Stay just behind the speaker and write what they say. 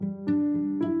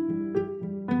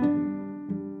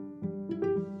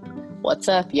What's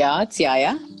up, y'all? It's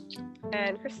Yaya,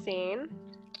 And Christine.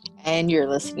 and you're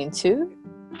listening to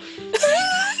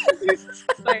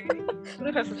Society.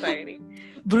 Bruja Society.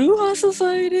 Bruja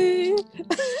Society.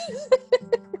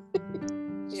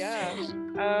 Yeah.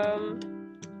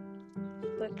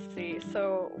 Let's see.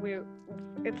 So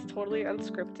it's totally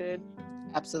unscripted,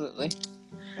 Absolutely.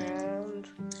 and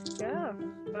yeah.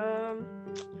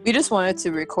 We just wanted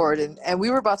to record, and we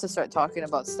were about to start talking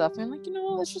about stuff, and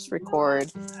let's just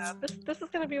record. This is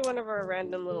gonna be one of our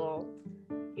random little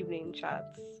evening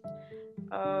chats.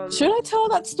 Should I tell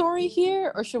that story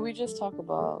here, or should we just talk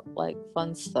about like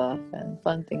fun stuff and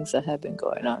fun things that have been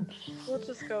going on? We'll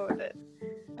just go with it.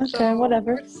 Okay, So,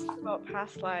 whatever. We were talking about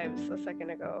past lives a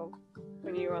second ago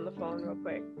when you were on the phone real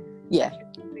quick. Yeah.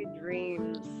 My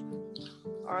dreams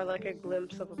are like a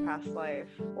glimpse of a past life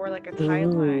or like a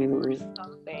timeline or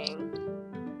something.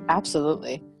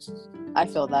 Absolutely. I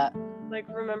feel that. Like,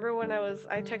 remember when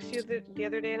I texted you the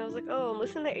other day and I was like, oh,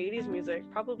 listen to 80s music,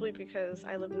 probably because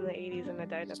I lived in the 80s and I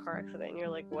died in a car accident. And you're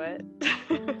like, what?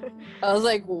 I was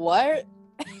like, what?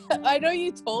 I know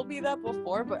you told me that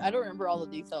before, but I don't remember all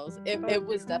the details. It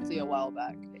was definitely a while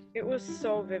back. It was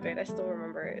so vivid. I still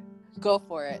remember it. Go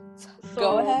for it. So,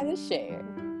 go ahead and share.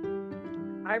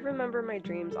 I remember my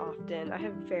dreams often. I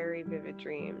have very vivid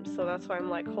dreams. So that's why I'm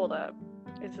like, hold up.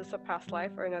 Is this a past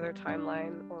life or another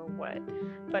timeline or what?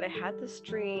 But I had this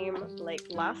dream like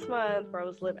last month where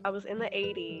I was in the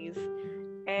 80s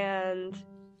and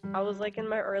I was like in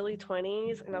my early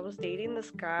 20s and I was dating this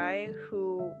guy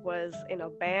who was in a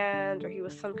band, or he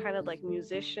was some kind of like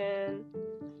musician,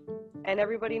 and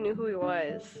everybody knew who he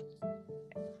was.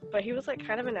 But he was like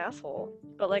kind of an asshole.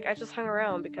 But like I just hung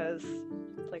around because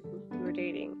like we were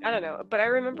dating. I don't know. But I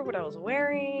remember what I was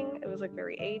wearing. It was like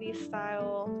very 80s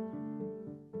style.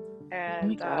 And oh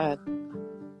my God.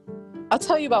 I'll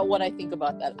tell you about what I think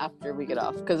about that after we get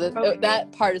off, because okay.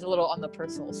 That part is a little on the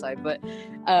personal side, but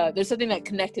there's something that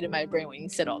connected in my brain when you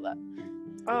said all that.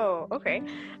 Oh, okay.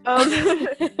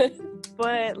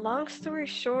 But long story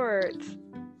short,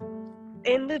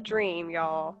 in the dream,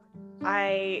 y'all,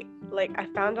 I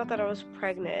found out that I was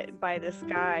pregnant by this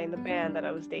guy in the band that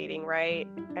I was dating, right?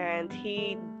 And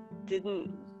he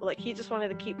didn't, he just wanted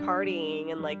to keep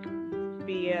partying and like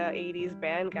be a 80s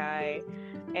band guy,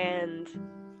 and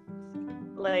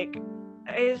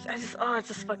it's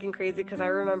just fucking crazy because I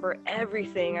remember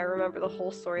everything. I remember the whole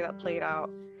story that played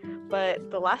out. But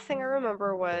the last thing I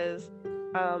remember was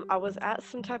I was at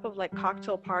some type of like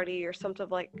cocktail party or some type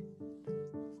of like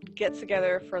get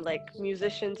together for like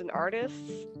musicians and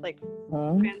artists, like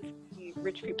fancy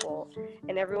rich people,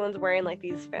 and everyone's wearing like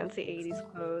these fancy 80s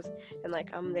clothes, and like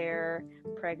I'm there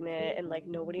pregnant and like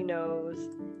nobody knows,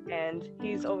 and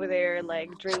he's over there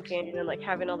like drinking and like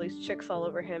having all these chicks all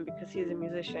over him because he's a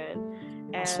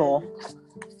musician. And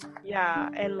yeah,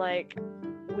 and like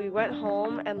we went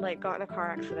home and like got in a car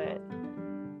accident,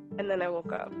 and then I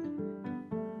woke up.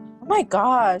 Oh my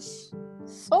gosh,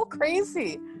 so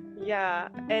crazy. Yeah,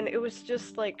 and it was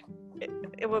just like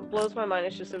what blows my mind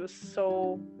is just it was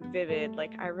so vivid.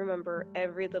 Like I remember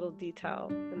every little detail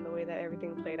in the way that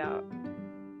everything played out.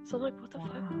 So I'm like, what the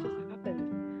fuck just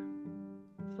happened?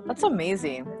 That's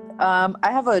amazing. I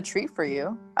have a treat for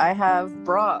you. I have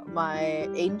brought my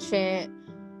ancient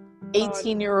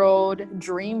 18-year-old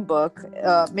dream book,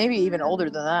 maybe even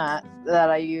older than that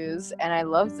I use, and I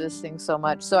love this thing so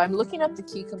much. So I'm looking up the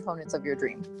key components of your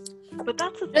dream. But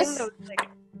that's the thing though, like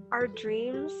our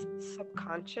dreams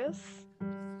subconscious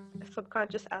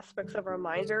aspects of our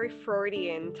mind, very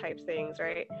Freudian type things,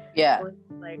 right? Yeah. Or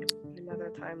like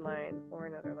another timeline or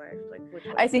another life, like which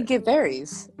I think it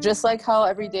varies. Just like how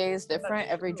every day is different,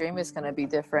 every dream is going to be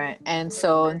different. And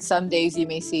so in some days you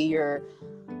may see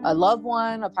a loved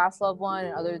one, a past loved one,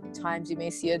 and other times you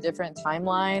may see a different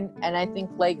timeline. And I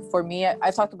think like for me, I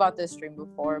talked about this dream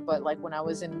before, but like when I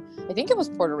was in, I think it was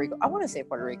Puerto Rico. I want to say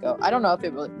Puerto Rico. I don't know if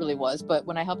it really was, but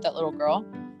when I helped that little girl,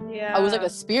 yeah, I was like a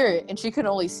spirit and she could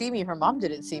only see me. Her mom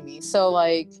didn't see me. So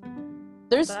like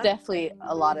there's definitely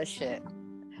a lot of shit.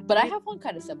 But I have one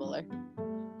kind of similar.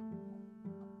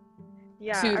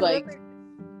 Yeah. To like,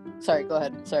 sorry, go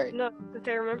ahead. Sorry. No,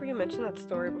 I remember you mentioned that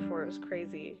story before. It was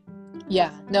crazy.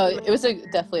 Yeah, no, it was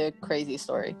definitely a crazy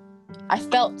story. I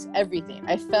felt everything.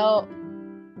 I felt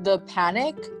the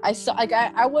panic. I saw, like,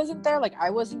 I wasn't there, like, I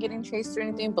wasn't getting chased or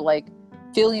anything, but like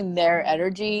feeling their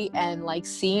energy and like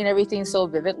seeing everything so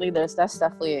vividly. That's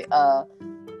definitely a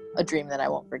dream that I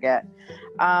won't forget.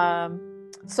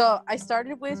 So I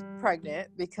started with pregnant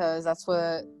because that's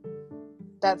what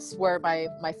that's where my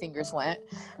fingers went.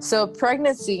 So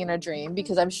pregnancy in a dream,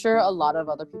 because I'm sure a lot of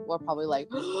other people are probably like,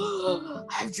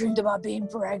 I've dreamed about being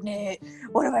pregnant.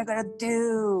 What am I gonna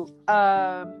do?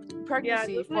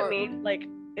 Pregnancy doesn't it mean like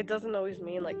it doesn't always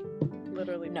mean like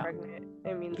literally pregnant.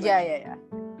 It means like, yeah.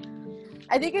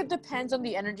 I think it depends on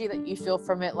the energy that you feel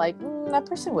from it. Like, that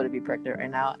person wouldn't be pregnant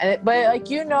right now, but like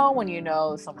when you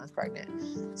know someone's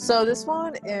pregnant. So this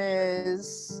one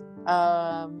is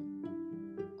oh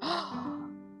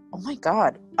my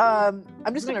god. I'm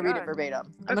just gonna read it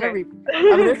verbatim. I'm gonna read.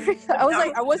 I was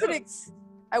like, I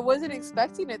wasn't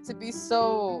expecting it to be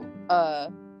so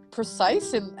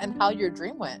precise in how your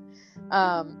dream went.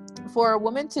 For a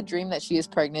woman to dream that she is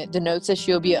pregnant denotes that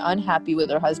she will be unhappy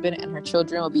with her husband and her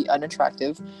children will be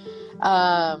unattractive.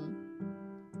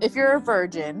 If you're a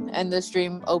virgin and this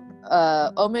dream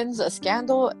omens a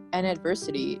scandal and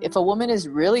adversity, if a woman is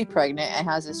really pregnant and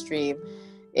has this dream,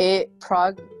 it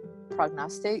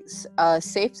prognosticates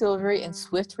safe delivery and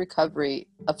swift recovery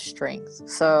of strength.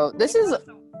 So this is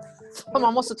from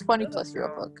almost a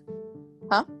 20-plus-year-old book.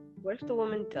 Huh? What if the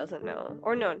woman doesn't know?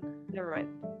 Or no, never mind.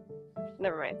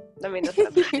 I mean, that's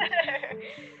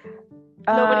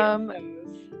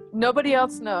nobody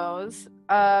else knows.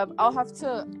 I'll have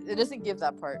to. It doesn't give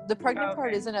that part. The pregnant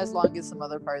part isn't as long as some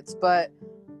other parts, but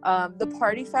the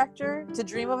party factor. To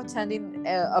dream of attending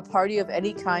a party of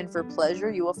any kind for pleasure,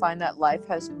 you will find that life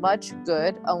has much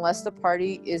good, unless the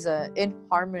party is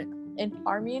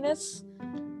inharmonious,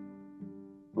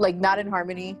 like not in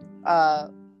harmony.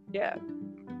 Yeah.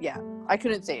 I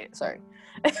couldn't say it. Sorry.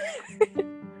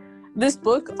 This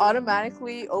book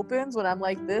automatically opens when I'm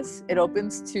like this. It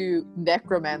opens to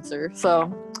necromancer. So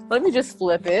let me just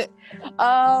flip it.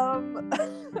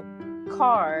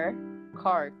 Car.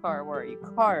 Where are you?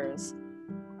 Cars.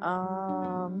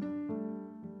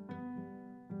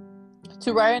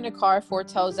 To ride in a car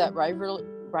foretells that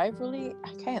rivalry.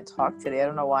 I can't talk today. I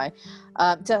don't know why.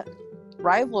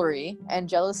 Rivalry and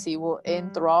jealousy will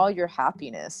enthrall your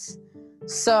happiness.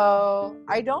 So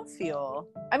I don't feel,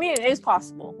 I mean, it is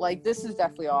possible. Like, this is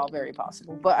definitely all very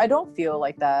possible, but I don't feel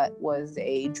like that was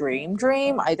a dream.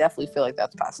 I definitely feel like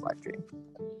that's past life dream.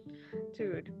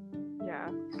 Dude, yeah.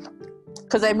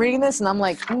 Because I'm reading this and I'm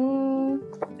like,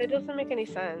 it doesn't make any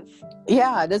sense.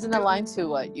 Yeah, it doesn't align to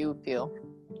what you feel.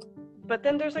 But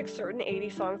then there's like certain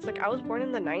 80s songs. Like, I was born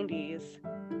in the 90s,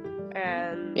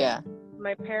 and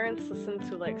my parents listened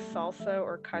to like salsa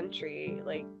or country,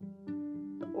 like,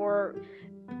 or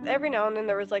every now and then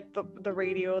there was like the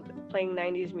radio playing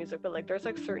 90s music, but like there's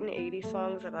like certain 80s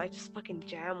songs that I just fucking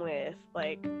jam with,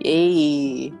 like,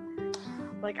 yay,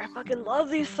 like I fucking love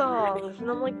these songs, and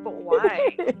I'm like, but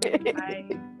why? I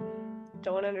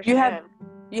don't understand.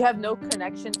 You have no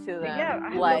connection to them. Yeah, I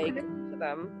have like, no connection to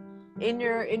them. In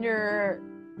your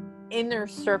inner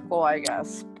circle, I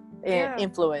guess.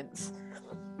 Influence.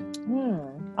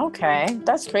 Okay,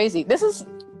 that's crazy. This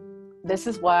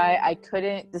is why I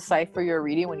couldn't decipher your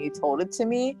reading when you told it to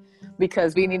me,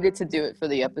 because we needed to do it for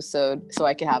the episode so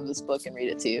I could have this book and read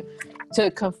it to you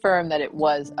to confirm that it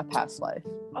was a past life.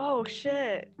 Oh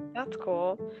shit, that's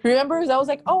cool. Remember, I was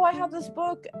like, oh, I have this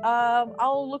book,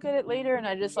 I'll look at it later, and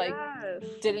I just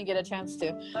didn't get a chance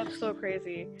to. That's so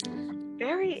crazy.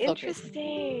 Very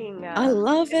interesting. Crazy. I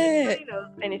love it. If anybody knows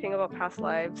anything about past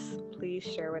lives, please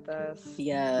share with us.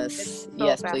 Yes. So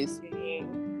yes, please.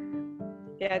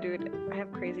 Yeah, dude, I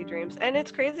have crazy dreams. And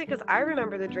it's crazy because I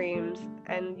remember the dreams,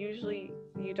 and usually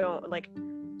you don't. Like,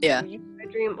 my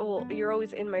dream, well, you're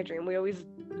always in my dream. We always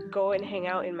go and hang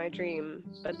out in my dream.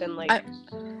 But then, like...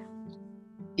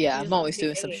 I'm always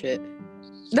doing some shit.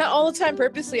 Not all the time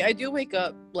purposely. I do wake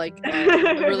up, like,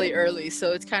 really early.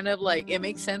 So it's kind of like, it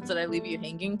makes sense that I leave you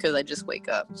hanging because I just wake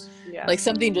up. Yeah. Like,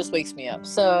 something just wakes me up.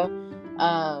 So,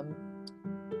 I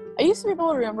used to be able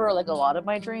to remember, like, a lot of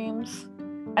my dreams.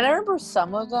 And I remember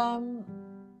some of them.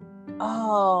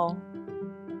 Oh.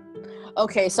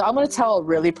 Okay, so I'm going to tell a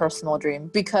really personal dream,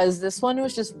 because this one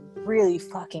was just really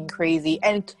fucking crazy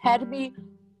and had me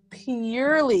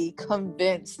purely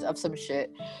convinced of some shit.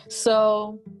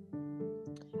 So,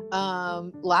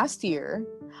 last year,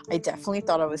 I definitely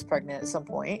thought I was pregnant at some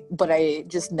point, but I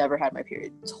just never had my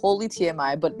period. Totally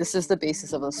TMI, but this is the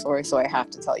basis of the story, so I have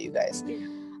to tell you guys.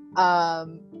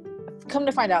 Come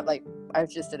to find out, like, I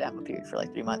just didn't have a period for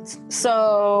like 3 months.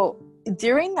 So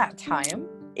during that time,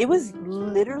 it was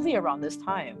literally around this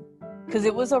time, because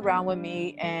it was around when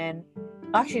me and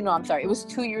actually no, I'm sorry, it was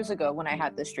 2 years ago when I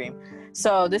had this dream.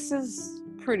 So this is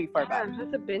pretty far back.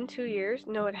 Has it been 2 years?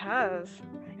 No, it has.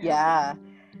 Yeah,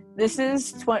 this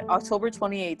is October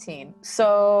 2018.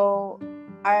 So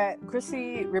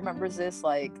Chrissy remembers this,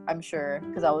 like, I'm sure,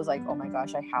 because I was like, oh my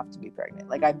gosh, I have to be pregnant.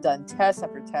 Like, I've done test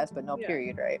after test, but no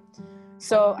period, right?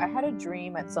 So I had a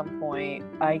dream at some point,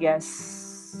 I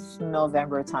guess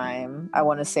November time, I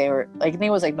want to say, or like, I think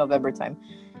it was like November time.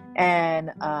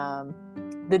 And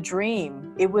the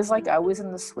dream, it was like I was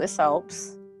in the Swiss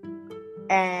Alps,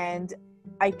 and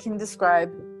I can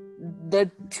describe the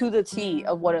to the T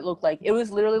of what it looked like. It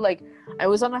was literally like I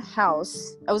was at a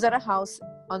house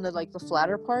on the like the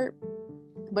flatter part,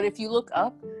 but if you look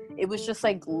up, it was just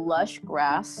like lush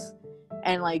grass,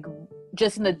 and like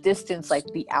just in the distance like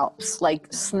the Alps, like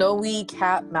snowy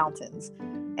capped mountains.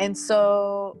 And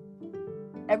so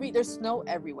there's snow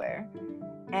everywhere,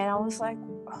 and I was like,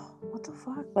 oh, what the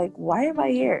fuck, like, why am I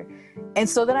here? And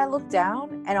so then I look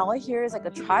down, and all I hear is like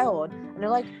a child, and they're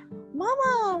like,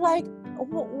 mama, like,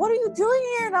 what are you doing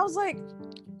here? And I was like,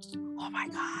 oh my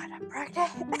god, I'm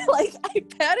pregnant. Like, I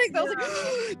panicked. I was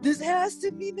like, this has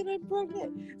to mean that I'm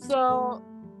pregnant. So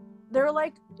they were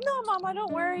like, no, mama,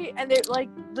 don't worry. And they like,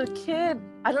 the kid,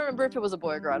 I don't remember if it was a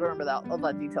boy or girl, I don't remember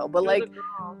that detail, but like,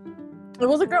 it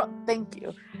was a girl. Thank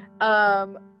you.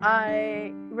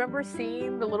 I remember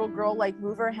seeing the little girl like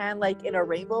move her hand like in a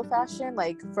rainbow fashion,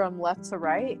 like from left to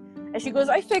right, and she goes,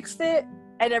 I fixed it.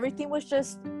 And everything was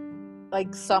just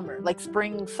like summer, like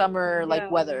spring, summer, like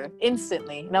weather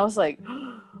instantly. And I was like,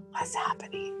 what's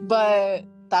happening? But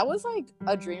that was like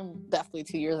a dream definitely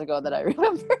 2 years ago that I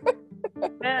remember.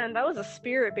 Man, that was a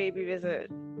spirit baby visit.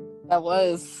 That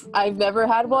was. I've never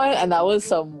had one, and that was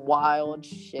some wild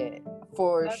shit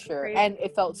for That's sure. crazy. And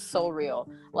it felt so real,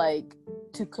 like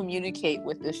to communicate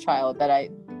with this child that I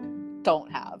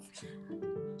don't have.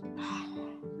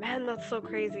 Man, that's so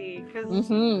crazy, because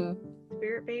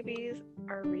spirit babies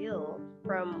are real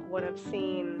from what I've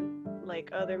seen, like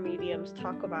other mediums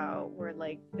talk about, where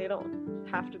like they don't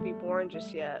have to be born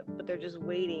just yet, but they're just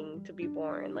waiting to be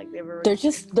born. Like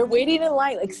they're waiting in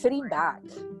line, like sitting back,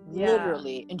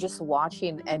 literally, and just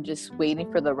watching and just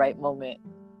waiting for the right moment.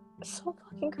 So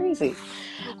fucking crazy.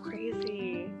 So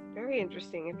crazy. Very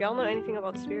interesting. If y'all know anything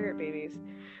about spirit babies,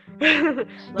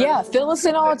 fill us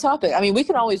in on the topic. I mean, we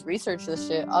can always research this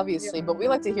shit, obviously, but we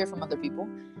like to hear from other people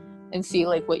and see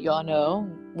like what y'all know,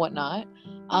 whatnot.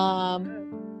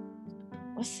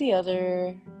 What's the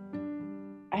other?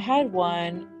 I had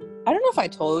one. I don't know if I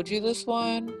told you this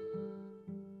one,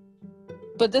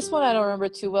 but this one I don't remember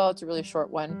too well. It's a really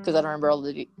short one because I don't remember all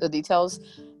the details.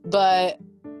 But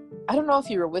I don't know if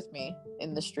you were with me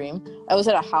in the stream. I was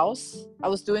at a house. I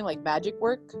was doing like magic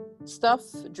work stuff,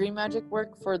 dream magic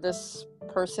work for this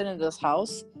person in this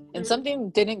house, and something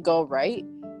didn't go right.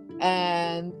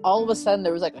 And all of a sudden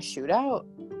there was like a shootout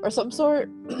or some sort.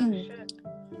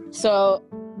 So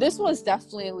this was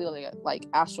definitely like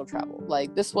astral travel.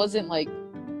 Like, this wasn't like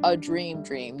a dream.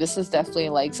 This is definitely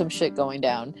like some shit going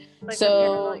down. Like so a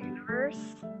parallel universe?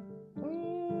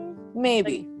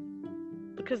 Maybe.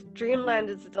 Like, because dreamland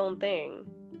is its own thing.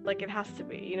 Like, it has to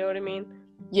be. You know what I mean?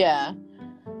 Yeah.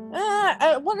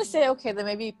 I want to say, okay, then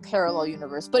maybe parallel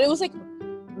universe. But it was like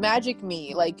magic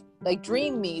me. Like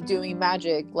dream me doing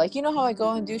magic. Like, you know how I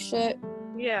go and do shit?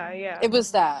 Yeah. It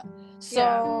was that.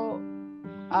 So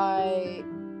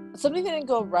something didn't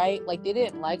go right. Like, they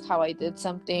didn't like how I did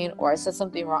something, or I said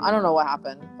something wrong. I don't know what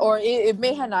happened, or it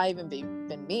may have not even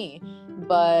been me,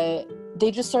 but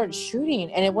they just started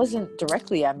shooting, and it wasn't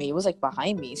directly at me, it was like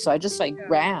behind me. So I just like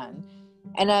ran,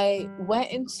 and I went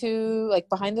into like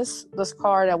behind this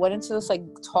car, and I went into this like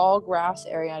tall grass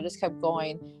area, and I just kept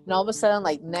going, and all of a sudden,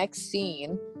 like, next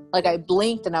scene, like, I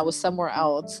blinked and I was somewhere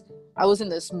else. I was in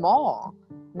this mall,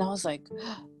 and I was like,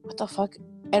 what the fuck?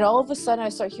 And all of a sudden I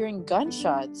start hearing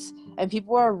gunshots, and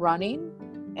people are running,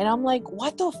 and I'm like,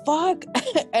 what the fuck?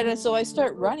 And so I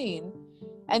start running,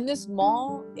 and this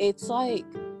mall, it's like,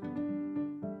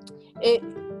 it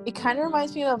kind of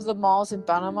reminds me of the malls in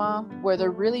Panama, where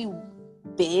they're really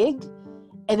big,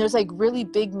 and there's like really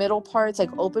big middle parts, like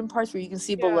open parts where you can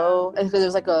see below, and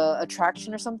there's like a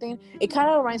attraction or something. It kind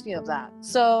of reminds me of that.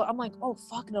 So I'm like, oh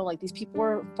fuck no, like, these people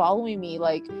are following me,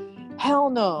 like, hell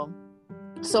no.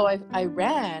 So I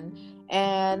ran,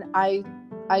 and I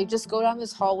just go down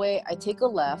this hallway. I take a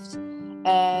left,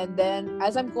 and then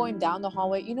as I'm going down the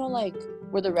hallway, you know, like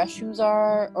where the restrooms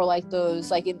are, or like those,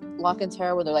 like in Lock and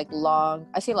Terror, where they're like long.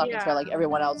 I say Lock and Terror like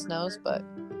everyone else knows, but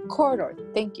corridor.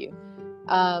 Thank you.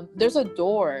 There's a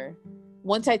door.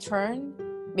 Once I turn,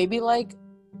 maybe like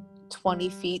 20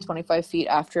 feet, 25 feet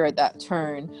after that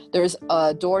turn, there's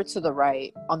a door to the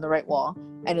right, on the right wall,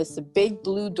 and it's a big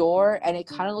blue door, and it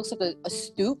kind of looks like a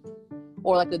stoop,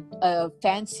 or like a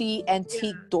fancy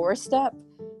antique doorstep.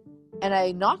 And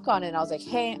I knock on it and I was like,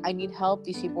 hey, I need help.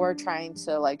 These people are trying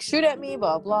to like shoot at me,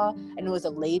 blah, blah. And it was a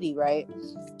lady, right?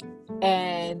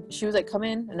 And she was like, come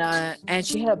in. And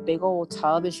she had a big old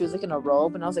tub and she was like in a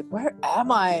robe. And I was like, where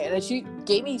am I? And then she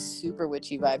gave me super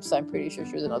witchy vibes. So I'm pretty sure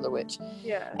she was another witch.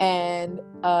 Yeah. And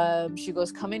she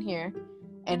goes, come in here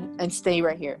and stay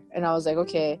right here. And I was like,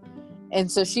 okay.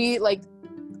 And so she like,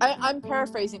 I'm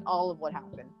paraphrasing all of what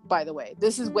happened, by the way.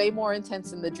 This is way more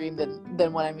intense in the dream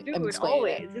than what I'm explaining.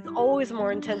 Always. It's always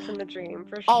more intense in the dream,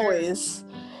 for sure. Always.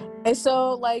 And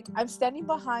so, like, I'm standing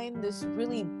behind this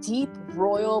really deep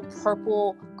royal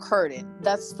purple curtain.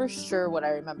 That's for sure what I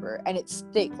remember. And it's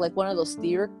thick, like one of those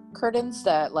theater curtains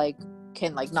that, like,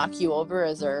 can, like, knock you over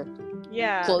as they're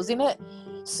closing it.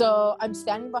 So I'm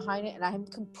standing behind it and I'm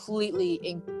completely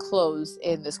enclosed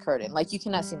in this curtain. Like, you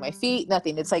cannot see my feet,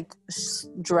 nothing. It's like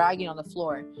dragging on the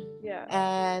floor. Yeah.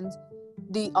 And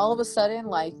all of a sudden,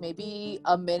 like maybe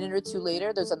a minute or two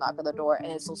later, there's a knock on the door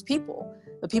and it's those people.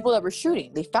 The people that were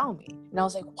shooting, they found me. And I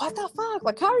was like, what the fuck?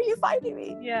 Like, how are you finding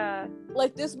me? Yeah.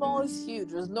 Like, this mall is huge.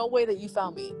 There's no way that you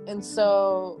found me. And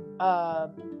so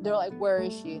they're like, where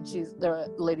is she? And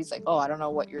the lady's like, oh, I don't know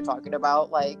what you're talking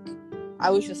about. Like, I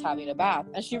was just having a bath.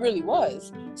 And she really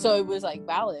was. So it was, like,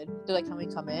 valid. They're like, can we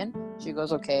come in? She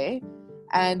goes, okay.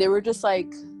 And they were just,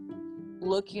 like,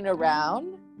 looking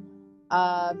around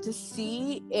to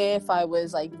see if I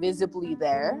was, like, visibly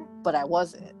there. But I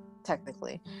wasn't,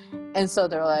 technically. And so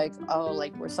they're like, oh,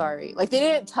 like, we're sorry. Like, they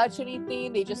didn't touch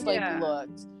anything. They just, like,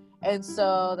 looked. And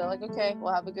so they're like, okay,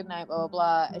 we'll have a good night, blah, blah,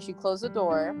 blah. And she closed the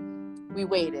door. We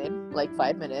waited, like,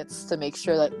 5 minutes to make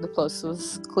sure that the coast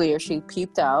was clear. She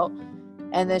peeped out.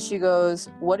 And then she goes,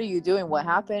 what are you doing? What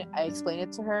happened? I explained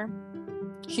it to her.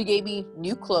 She gave me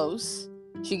new clothes.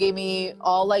 She gave me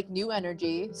all, like, new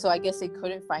energy. So I guess they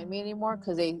couldn't find me anymore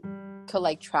because they could,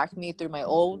 like, track me through my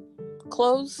old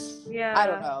clothes. Yeah. I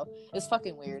don't know. It's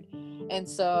fucking weird. And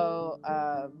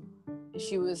so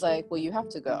she was like, well, you have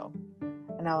to go.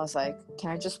 And I was like,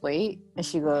 can I just wait? And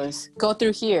she goes, go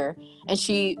through here. And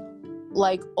she,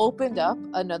 like, opened up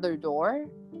another door.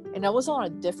 And I was on a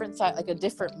different side, like a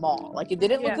different mall. Like, it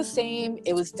didn't look the same.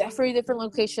 It was definitely a different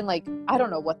location. Like, I don't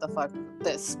know what the fuck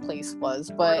this place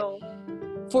was, but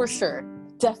for sure,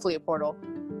 definitely a portal.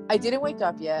 I didn't wake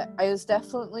up yet. I was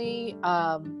definitely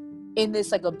in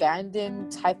this, like,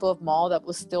 abandoned type of mall that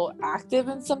was still active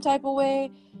in some type of way.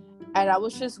 And I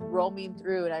was just roaming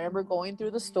through. And I remember going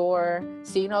through the store,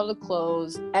 seeing all the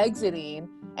clothes, exiting,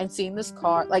 and seeing this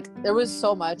car. Like, there was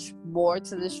so much more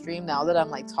to this dream now that I'm,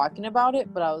 like, talking about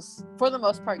it. But I was, for the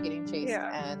most part, getting chased.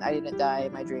 And I didn't die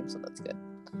in my dream, so that's good.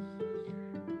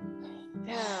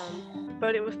 Damn.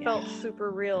 But it was felt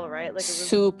super real, right? Like, it was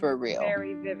super real.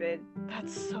 Very vivid.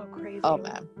 That's so crazy. Oh,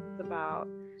 man. It's about.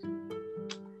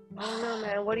 I don't know,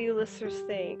 man. What do you listeners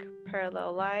think?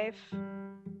 Parallel life?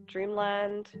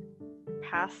 Dreamland?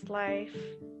 Past life?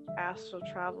 Astral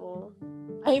travel?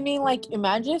 I mean, like,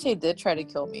 imagine if they did try to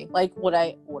kill me. Like, would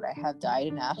I have died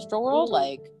in Astral World?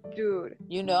 Like, dude,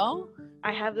 you know?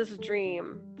 I have this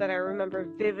dream that I remember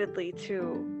vividly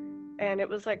too, and it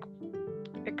was like,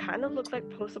 it kind of looked like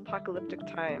post-apocalyptic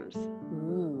times.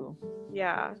 Ooh.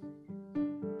 Yeah.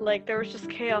 Like, there was just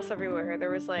chaos everywhere.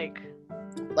 There was like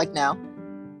now?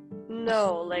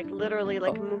 No, like literally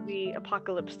like movie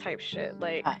apocalypse type shit.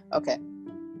 Like, okay.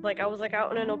 Like, I was, like,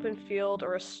 out in an open field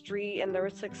or a street, and there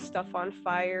was, like, stuff on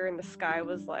fire, and the sky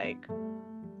was, like,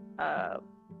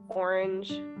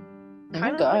 orange. Oh,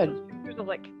 my God. Like those pictures of,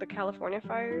 like, the California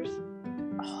fires.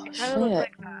 Oh, it kind of looked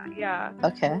like that, yeah.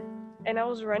 Okay. And I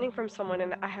was running from someone,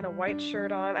 and I had a white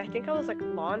shirt on. I think I was, like,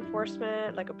 law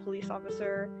enforcement, like a police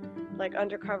officer, like,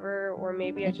 undercover, or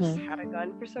maybe I just had a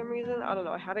gun for some reason. I don't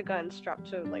know. I had a gun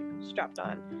strapped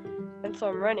on. And so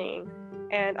I'm running,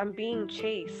 and I'm being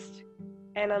chased.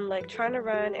 And I'm, like, trying to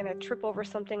run, and I trip over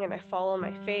something, and I fall on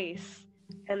my face.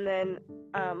 And then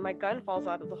my gun falls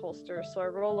out of the holster. So I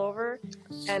roll over,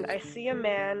 and I see a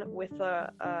man with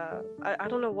I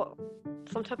don't know what,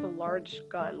 some type of large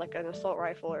gun, like an assault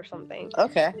rifle or something.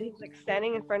 Okay. And he's, like,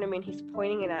 standing in front of me, and he's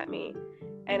pointing it at me.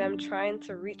 And I'm trying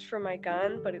to reach for my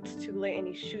gun, but it's too late, and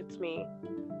he shoots me,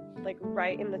 like,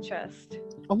 right in the chest.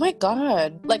 Oh, my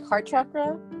God. Like, heart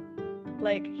chakra?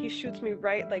 Like, he shoots me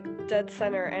right, like, dead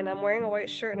center, and I'm wearing a white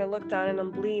shirt, and I look down, and I'm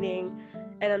bleeding,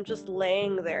 and I'm just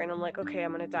laying there, and I'm like, okay,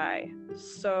 I'm gonna die.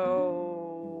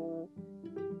 So,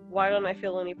 why don't I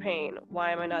feel any pain? Why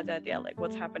am I not dead yet? Like,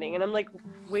 what's happening? And I'm, like,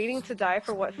 waiting to die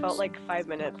for what felt like 5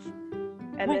 minutes.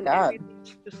 And then everything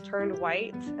just turned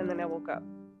white, and then I woke up.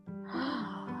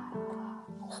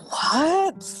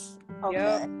 What? Okay.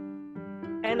 Yep.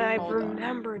 And I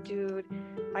remember, dude,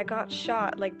 I got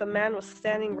shot. Like, the man was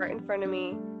standing right in front of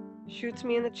me, shoots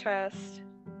me in the chest,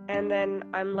 and then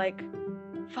I'm like,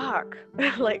 fuck.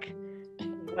 Like,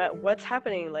 what's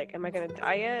happening? Like, am I gonna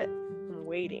die yet? I'm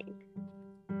waiting.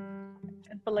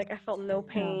 But like I felt no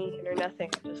pain or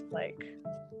nothing. I just like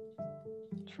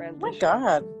Oh my transitioned.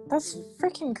 god, that's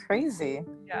freaking crazy.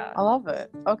 Yeah. I love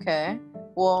it. Okay.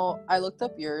 Well, I looked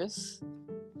up yours.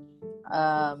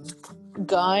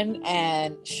 Gun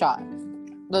and shot.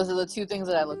 Those are the two things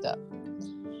that I looked up.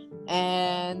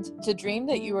 And to dream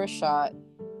that you are shot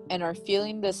and are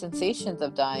feeling the sensations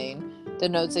of dying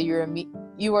denotes that you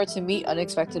are to meet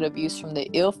unexpected abuse from the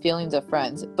ill feelings of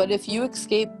friends. But if you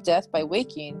escape death by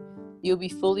waking, you'll be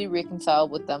fully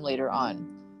reconciled with them later on.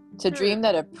 To dream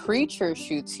that a preacher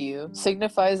shoots you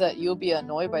signifies that you'll be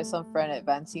annoyed by some friend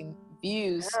advancing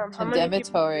views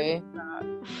condemnatory.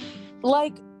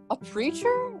 Like a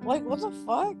preacher? Like what the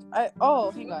fuck?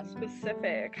 Hang on.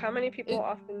 Specific. How many people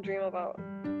often dream about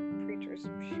preachers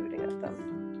shooting at them?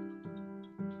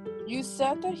 You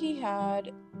said that he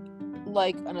had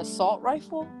like an assault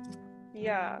rifle?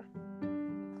 Yeah.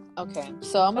 Okay,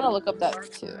 so I'm gonna look up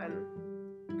that too.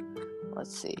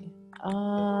 Let's see. Hang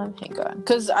on.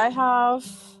 Because I have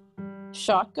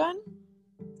shotgun.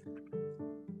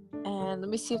 And let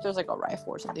me see if there's like a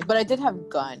rifle or something. But I did have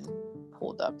gun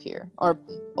pulled up here. Or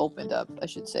opened up, I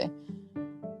should say.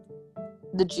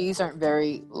 The G's aren't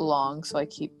very long, so I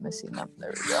keep missing them.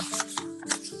 There we go.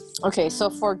 Okay, so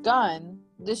for gun,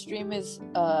 this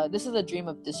is a dream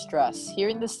of distress.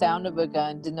 Hearing the sound of a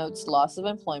gun denotes loss of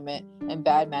employment and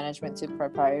bad management to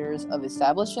proprietors of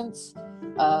establishments.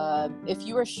 If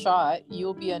you are shot, you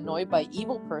will be annoyed by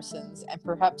evil persons and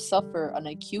perhaps suffer an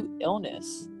acute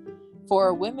illness. For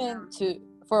a woman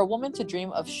to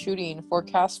dream of shooting,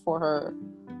 forecast for her.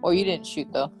 Oh, you didn't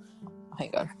shoot though.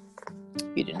 Hang on,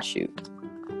 you didn't shoot,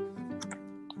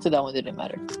 so that one didn't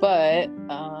matter. But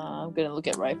I'm gonna look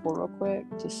at rifle real quick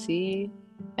to see,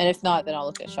 and if not, then I'll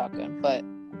look at shotgun. But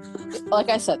like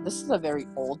I said, this is a very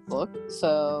old book,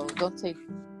 so don't take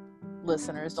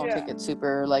it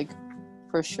super like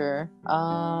for sure.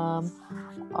 RFF.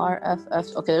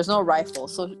 Okay, there's no rifle,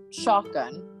 so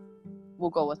shotgun. We'll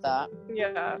go with that.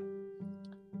 Yeah.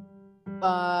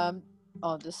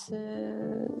 This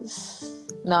is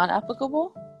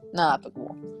non-applicable.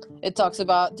 It talks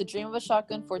about the dream of a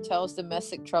shotgun foretells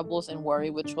domestic troubles and worry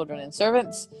with children and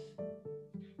servants.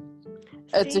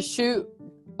 To shoot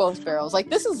both barrels. Like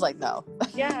this is like no.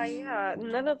 Yeah.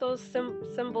 None of those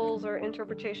symbols or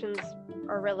interpretations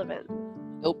are relevant.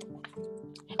 Nope.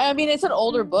 I mean, it's an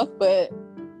older book, but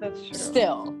that's true.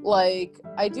 Still, like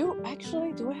do I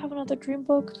have another dream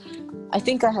book? I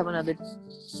think I have another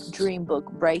dream book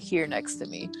right here next to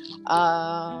me.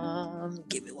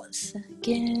 Give me 1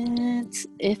 second.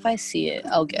 If I see it,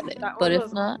 I'll get it. But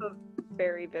if not,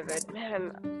 very vivid.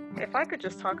 Man, if I could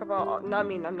just talk about, I'm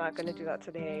not gonna do that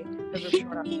today because it's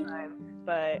short on time.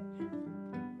 But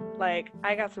like,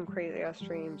 I got some crazy ass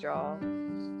dreams, y'all.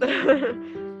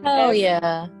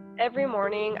 Yeah. Every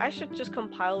morning, I should just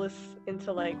compile this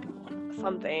into like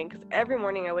something, because every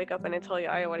morning I wake up and I tell you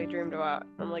what I dreamed about.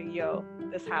 I'm like, yo,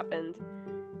 this happened.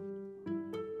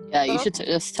 Yeah, you should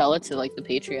just tell it to like the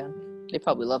Patreon. They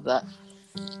probably love that.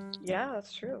 Yeah,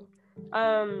 that's true.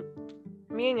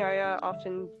 Me and Yaya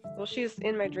often, she's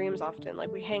in my dreams often.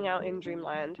 Like, we hang out in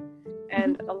dreamland,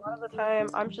 and a lot of the time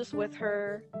I'm just with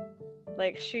her.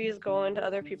 Like, she's going to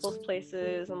other people's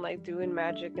places and like doing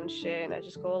magic and shit, and I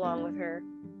just go along with her.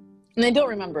 And I don't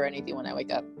remember anything when I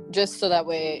wake up, just so that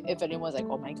way if anyone's like,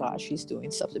 oh my gosh, she's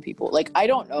doing stuff to people, like I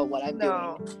don't know what I'm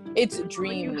doing. It's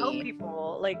dreamy. You help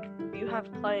people, like you have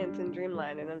clients in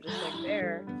dreamland, and I'm just like,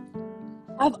 there.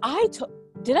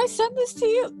 Did I send this to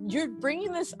you? You're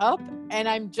bringing this up and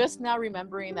I'm just now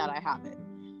remembering that I have it.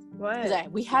 What? Because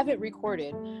we have it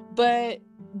recorded. But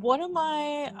one of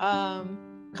my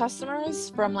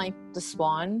customers from like the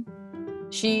Swan,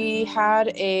 she had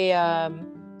a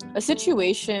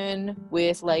situation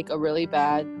with like a really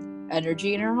bad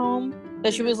energy in her home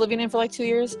that she was living in for like 2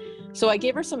 years. So I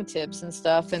gave her some tips and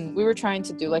stuff, and we were trying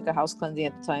to do like a house cleansing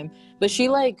at the time. But she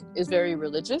like is very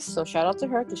religious, so shout out to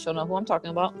her because she'll know who I'm talking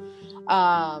about.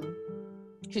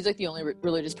 She's like the only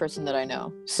religious person that I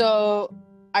know. So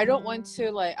I don't want to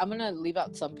I'm gonna leave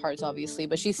out some parts obviously,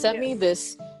 but she sent me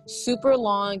this super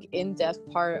long in-depth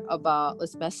part about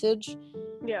this message.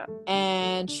 Yeah.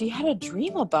 And she had a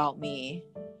dream about me.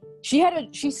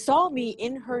 She saw me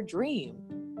in her dream.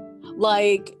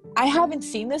 Like, I haven't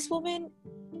seen this woman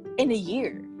in a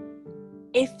year,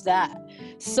 if that.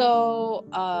 So,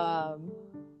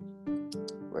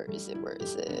 where is it? Where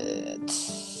is it?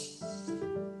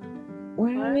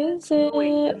 Wait, it's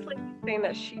like saying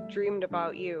that she dreamed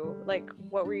about you. Like,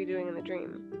 what were you doing in the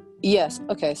dream? Yes.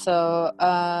 Okay. So,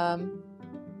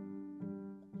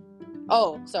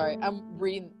 oh, sorry. I'm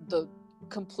reading the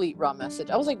complete raw message.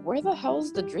 I was like, where the hell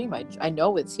is the dream? I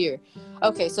know it's here.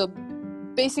 Okay. So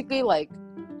basically, like,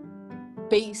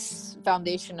 base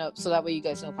foundation of, so that way you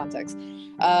guys know context.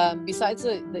 Besides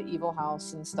the evil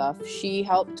house and stuff, she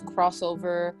helped cross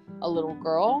over a little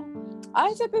girl.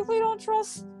 I typically don't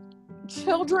trust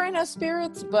children as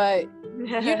spirits, but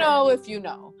you know if you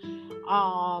know.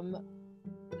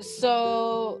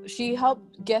 So she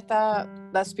helped get that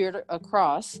spirit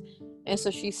across, and so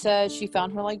she said she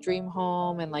found her like dream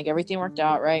home and like everything worked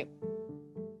out right,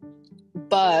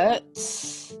 but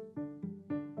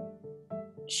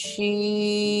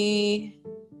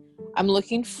I'm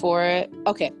looking for it.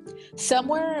 Okay,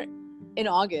 somewhere in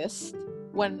August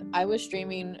when I was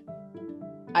streaming,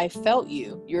 I felt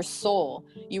your soul.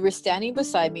 You were standing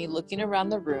beside me, looking around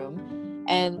the room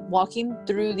and walking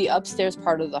through the upstairs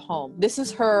part of the home. This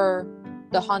is the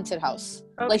haunted house.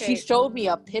 Okay. Like, she showed me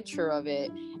a picture of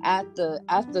it at the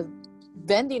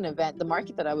vending event, the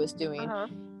market that I was doing.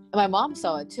 And my mom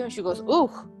saw it too, and she goes,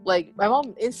 "Ooh!" Like, my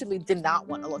mom instantly did not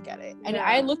want to look at it, and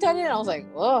I looked at it and I was like,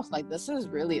 "Oh, like this is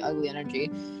really ugly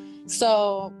energy."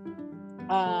 So,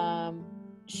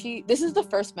 this is the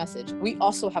first message. We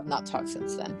also have not talked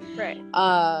since then. Right.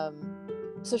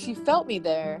 So she felt me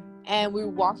there, and we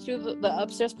walked through the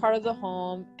upstairs part of the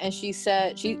home, and she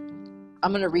said,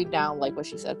 I'm gonna read down like what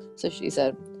she said. So she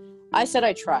said, "I said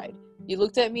I tried. You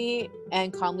looked at me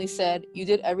and calmly said, you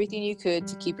did everything you could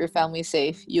to keep your family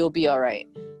safe. You'll be all right.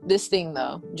 This thing,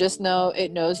 though, just know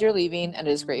it knows you're leaving and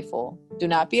is grateful. Do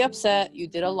not be upset. You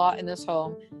did a lot in this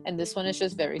home, and this one is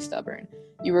just very stubborn.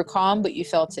 You were calm, but you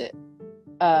felt it.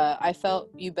 I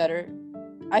felt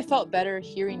better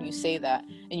hearing you say that,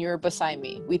 and you were beside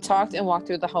me. We talked and walked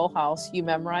through the whole house. You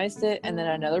memorized it, and then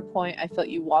at another point, I felt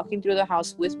you walking through the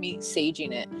house with me,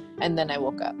 saging it, and then I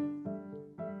woke up."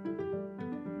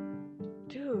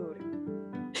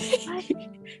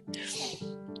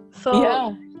 So yeah,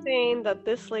 you're saying that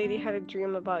this lady had a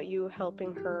dream about you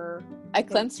helping her. I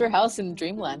cleansed her house in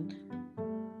Dreamland.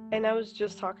 And I was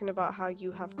just talking about how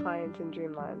you have clients in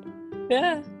Dreamland.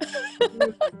 Yeah.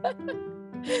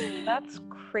 That's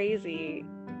crazy.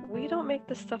 We don't make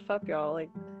this stuff up, y'all. Like,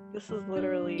 this is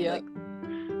literally like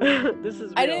this is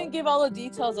real. I didn't give all the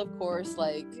details, of course,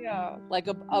 like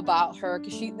about her,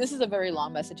 because this is a very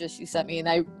long message that she sent me, and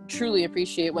I truly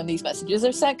appreciate when these messages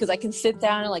are sent, because I can sit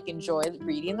down and like enjoy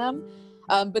reading them.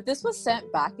 But this was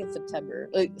sent back in September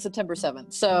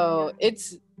 7th, so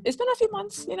it's been a few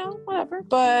months, whatever.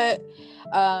 But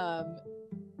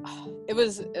it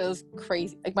was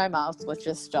crazy. Like, my mouth was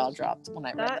just jaw dropped when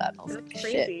I read that. I was like,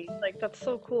 crazy. Shit. Like, that's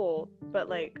so cool. But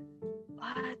like,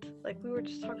 what? Like, we were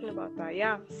just talking about that.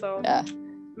 Yeah. So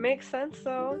makes sense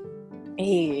though.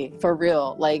 Hey, for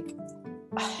real. Like,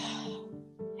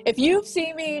 if you've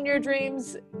seen me in your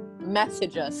dreams,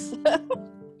 message us.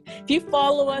 If you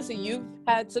follow us and you've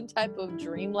had some type of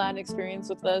Dreamland experience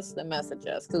with us, then message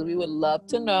us, because we would love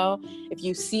to know if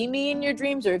you see me in your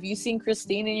dreams, or if you've seen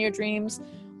Christine in your dreams,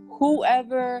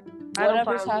 whoever,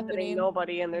 whatever's happening.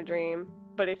 Nobody in their dream.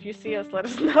 But if you see us, let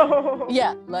us know.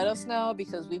 Yeah, let us know,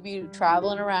 because we be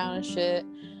traveling around and shit,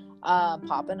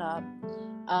 popping up.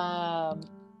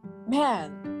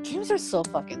 Man, dreams are so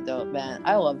fucking dope, man.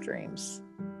 I love dreams.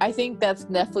 I think that's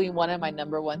definitely one of my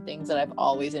number one things that I've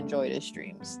always enjoyed is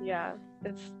dreams. Yeah,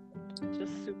 it's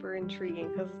just super intriguing,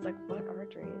 because it's like, what are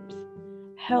dreams?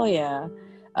 Hell yeah.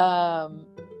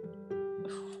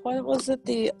 What was it?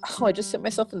 I just hit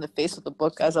myself in the face with the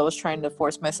book as I was trying to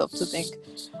force myself to think.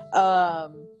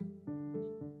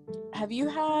 Have you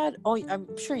had,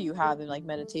 I'm sure you have in like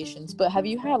meditations, but have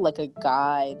you had like a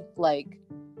guide, like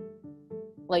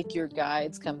your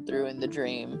guides come through in the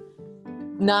dream?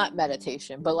 Not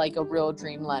meditation, but like a real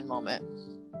Dreamland moment.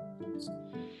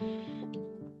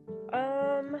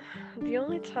 The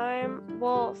only time,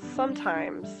 well,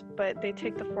 sometimes, but they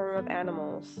take the form of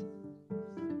animals.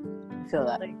 I feel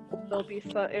that. Like,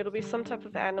 it'll be some type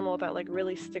of animal that like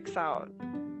really sticks out.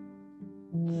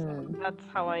 So that's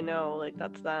how I know, like,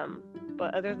 that's them.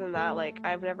 But other than that, like,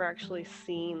 I've never actually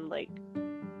seen like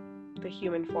the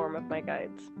human form of my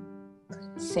guides.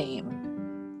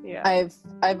 Same. Yeah.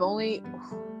 I've only,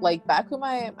 like, back when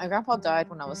my grandpa died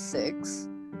when I was 6,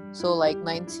 so like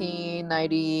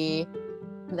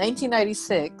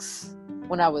 1996,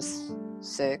 when I was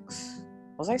 6.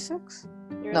 Was I 6?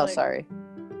 No, like, sorry.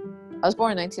 I was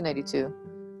born in 1992.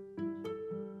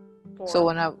 4. So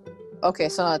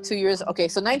so 2 years. Okay,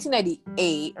 so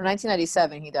 1998 or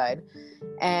 1997 he died,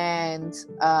 and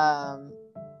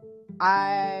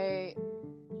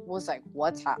was like,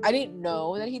 what's happening? I didn't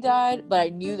know that he died, but I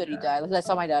knew that he died. Like, I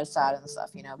saw my dad sad and stuff,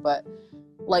 you know. But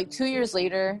like 2 years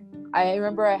later, I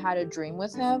remember I had a dream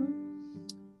with him,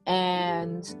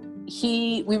 and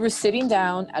we were sitting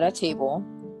down at a table.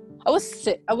 I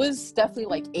was definitely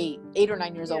like 8 or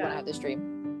 9 years old when I had this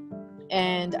dream,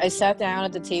 and I sat down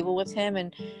at the table with him,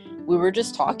 and we were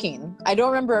just talking. I don't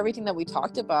remember everything that we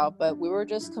talked about, but we were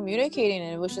just communicating,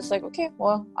 and it was just like, okay,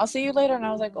 well, I'll see you later. And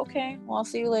I was like, okay, well, I'll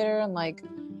see you later. And like,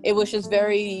 it was just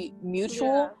very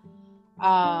mutual.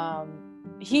 Yeah.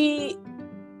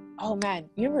 Oh man,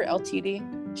 you remember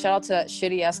LTD? Shout out to that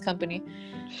shitty ass company.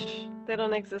 They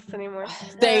don't exist anymore.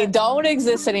 They don't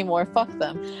exist anymore. Fuck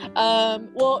them.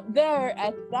 Well, there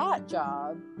at that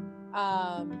job,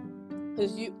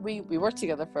 because we worked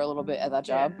together for a little bit at that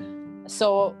job. Yeah.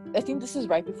 So I think this is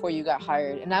right before you got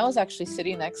hired, and I was actually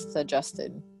sitting next to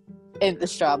Justin in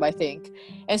this job, I think.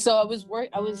 And so I was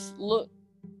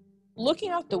looking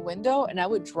out the window, and I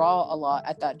would draw a lot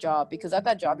at that job, because at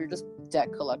that job you're just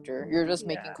debt collector, you're just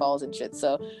making calls and shit.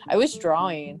 So I was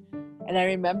drawing, and I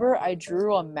remember I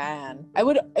drew a man.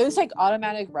 It was like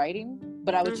automatic writing,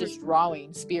 but I was just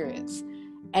drawing spirits,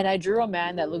 and I drew a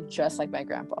man that looked just like my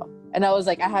grandpa. And I was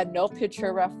like, I had no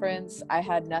picture reference, I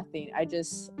had nothing.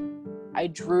 I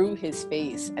drew his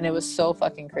face, and it was so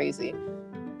fucking crazy.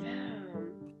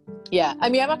 Damn. Yeah, I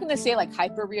mean, I'm not gonna say like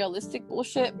hyper realistic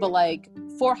bullshit, but like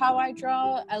for how I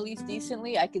draw, at least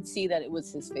decently, I could see that it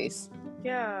was his face.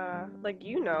 Yeah, like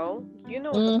you know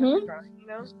what the fuck you're drawing, you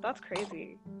know? That's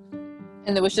crazy.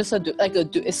 And it was just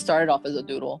it started off as a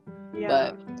doodle. Yeah.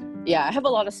 But yeah, I have a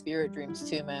lot of spirit dreams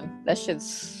too, man. That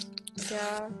shit's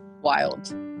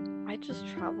wild. I just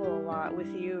travel a lot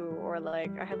with you, or like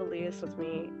I have Elias with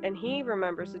me, and he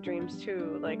remembers the dreams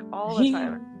too, like all the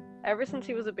time. Ever since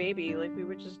he was a baby, like we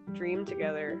would just dream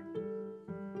together.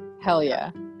 Hell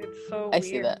yeah. It's so weird. I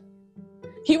see that.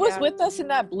 He was with us in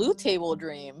that blue table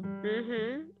dream.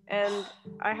 And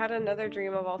I had another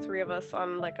dream of all three of us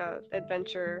on like a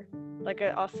adventure, like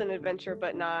an Austin adventure,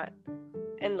 but not.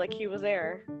 And like he was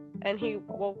there, and he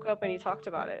woke up and he talked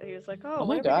about it. He was like, "Oh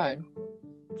my god,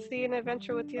 see an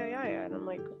adventure with Yaya," and I'm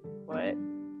like, "What?"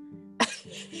 I'm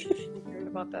hearing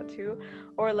about that too.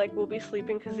 Or like we'll be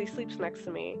sleeping, because he sleeps next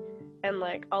to me, and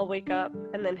like I'll wake up,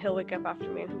 and then he'll wake up after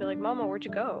me, and he'll be like, "Mama, where'd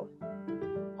you go?"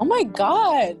 Oh my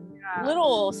god,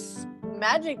 little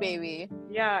magic baby.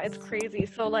 Yeah, it's crazy.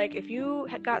 So like if you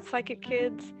got psychic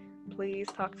kids, please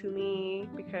talk to me,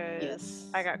 because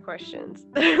I got questions.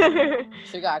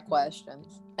 She got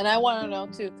questions, and I want to know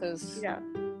too, because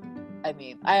I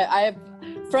mean, I've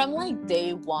from like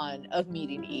day one of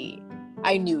meeting E,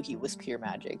 I knew he was pure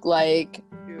magic. Like,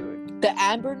 dude, the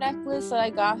amber necklace that I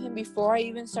got him before I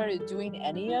even started doing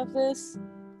any of this,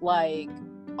 like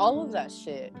all of that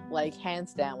shit, like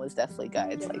hands down, was definitely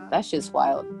guides. Like that's just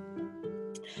wild.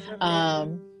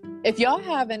 If y'all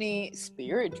have any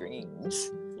spirit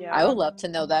dreams, I would love to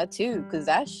know that too, because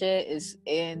that shit is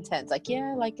intense. Like,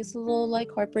 like it's a little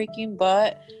like heartbreaking,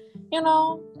 but you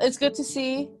know, it's good to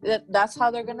see that's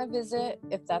how they're gonna visit.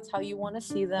 If that's how you want to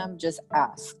see them, just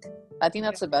ask. I think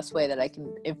that's the best way that I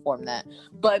can inform that.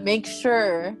 But make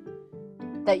sure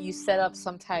that you set up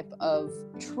some type of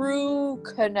true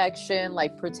connection,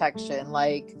 like protection,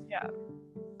 like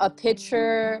a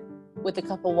pitcher with a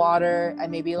cup of water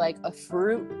and maybe like a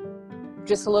fruit,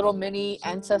 just a little mini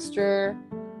ancestor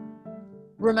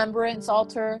remembrance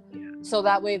altar, so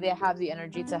that way they have the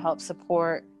energy to help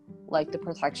support like the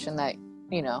protection that,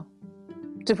 you know,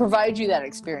 to provide you that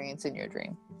experience in your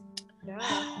dream.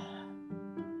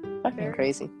 Fucking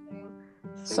crazy.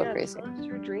 So crazy. Tell us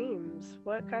your dreams.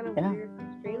 What kind of weird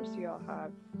dreams do y'all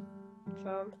have?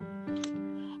 So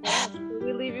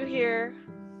we leave you here.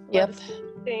 Let us know what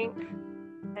you think,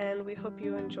 and we hope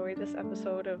you enjoyed this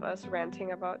episode of us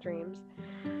ranting about dreams.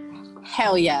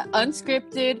 Hell yeah.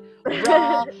 Unscripted,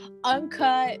 raw,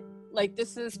 uncut. Like,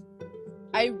 this is,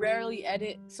 I rarely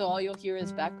edit, so all you'll hear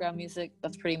is background music.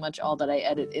 That's pretty much all that I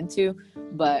edit into,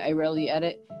 but I rarely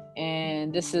edit,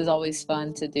 and this is always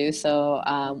fun to do. So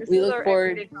we look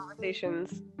forward to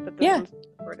conversations, but this one's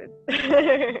recorded.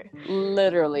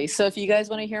 Literally. So if you guys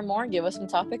want to hear more, give us some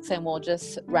topics, and we'll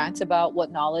just rant about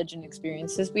what knowledge and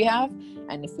experiences we have.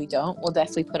 And if we don't, we'll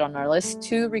definitely put on our list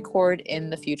to record in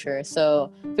the future.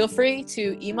 So feel free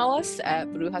to email us at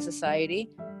Bruja Society,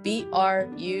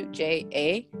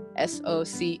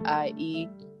 BRUJASOCIETY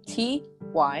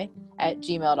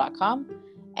 @gmail.com,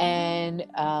 and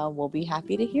we'll be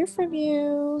happy to hear from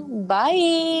you.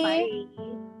 Bye. Bye.